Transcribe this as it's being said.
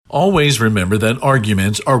Always remember that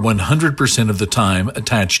arguments are 100% of the time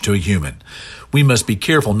attached to a human. We must be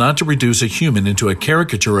careful not to reduce a human into a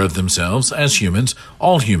caricature of themselves. As humans,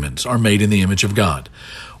 all humans are made in the image of God.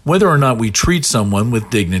 Whether or not we treat someone with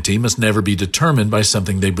dignity must never be determined by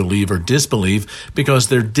something they believe or disbelieve, because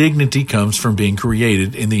their dignity comes from being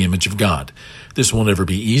created in the image of God. This will never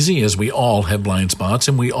be easy, as we all have blind spots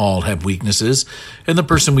and we all have weaknesses, and the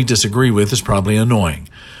person we disagree with is probably annoying.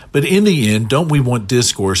 But in the end, don't we want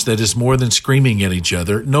discourse that is more than screaming at each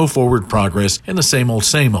other, no forward progress, and the same old,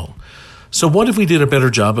 same old? So what if we did a better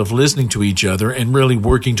job of listening to each other and really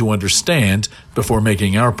working to understand before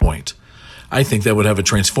making our point? I think that would have a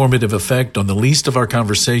transformative effect on the least of our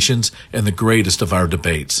conversations and the greatest of our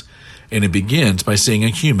debates. And it begins by seeing a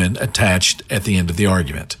human attached at the end of the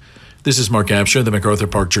argument. This is Mark Absher, the MacArthur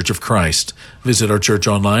Park Church of Christ. Visit our church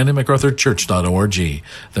online at macarthurchurch.org.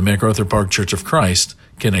 The MacArthur Park Church of Christ,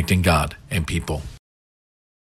 connecting God and people.